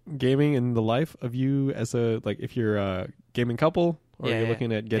about like gaming and the life of you as a like if you're a gaming couple or Yeah, you're yeah.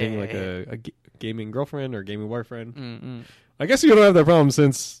 looking at getting Yeah, like yeah, a gaming girlfriend or gaming boyfriend. Mm-mm. I guess you don't have that problem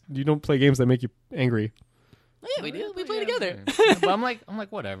since you don't play games that make you angry. Oh, yeah, we do. We play together. But I'm like,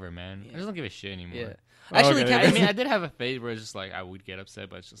 whatever, man. I just don't give a shit anymore. Yeah. Oh, Actually, okay. I Kevin, mean, I did have a phase where it's just like I would get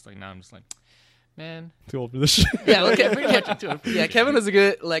upset, but it's just like now I'm just like, man. Too old for this shit. yeah, look at Pretty much into it. yeah, Kevin was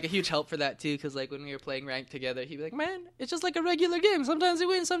a huge help for that too, because like when we were playing ranked together, he'd be like, "Man, it's just like a regular game. Sometimes you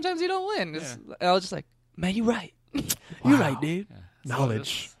win, sometimes you don't win." And I was just like, "Man, you're right. You're right, dude. Yeah.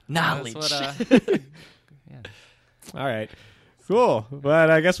 Knowledge. Knowledge." That's what, yeah. All right. Cool. But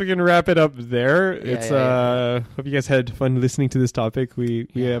I guess we can wrap it up there. It's yeah. hope you guys had fun listening to this topic. We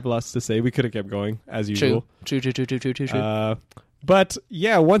have lots to say. We could have kept going as usual. True. But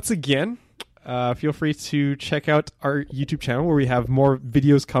yeah, once again, feel free to check out our YouTube channel where we have more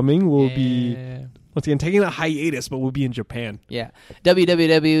videos coming. We'll be once again taking a hiatus, but we'll be in Japan. Yeah.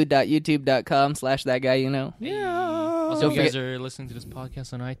 www.youtube.com/thatguyyouknow. Also, Don't if you guys are listening to this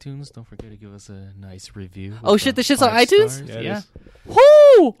podcast on iTunes, don't forget to give us a nice review. Oh, with shit, the this shit's on 5 iTunes? stars. Yeah, it Yeah. is.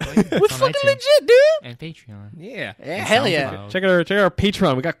 Woo! It's We're on fucking iTunes. legit, dude. And Patreon. Yeah. Yeah, hell yeah. SoundCloud. Check out our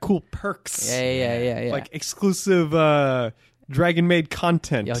Patreon. We got cool perks. Yeah. Like exclusive Dragon Maid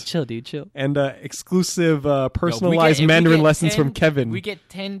content. Yo, chill, dude, chill. And exclusive Yo, personalized if we Mandarin get lessons 10 from Kevin. We get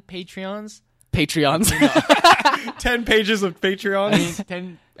 10 Patreons. Patreons. 10 pages of Patreon. I mean,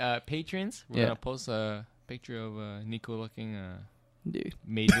 10 patrons, we're Yeah. gonna post a picture of Nico looking Dude.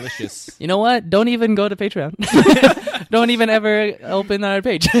 made delicious. You know what? Don't even go to Patreon. Don't even ever open our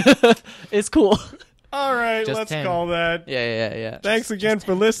page. It's cool. All right, Just let's 10. call that. Yeah. Thanks again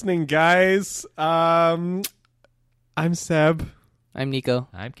for listening, guys. I'm Seb, I'm Nico.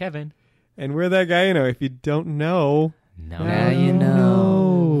 I'm Kevin. and we're that guy. If you don't know, Now you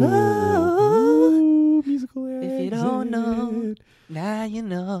know. Ooh, musical If you don't know. exit. Now you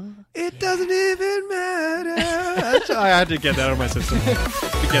know. It doesn't even matter. I had to get that out of my system.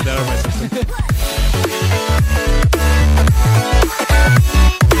 Get that out of my system.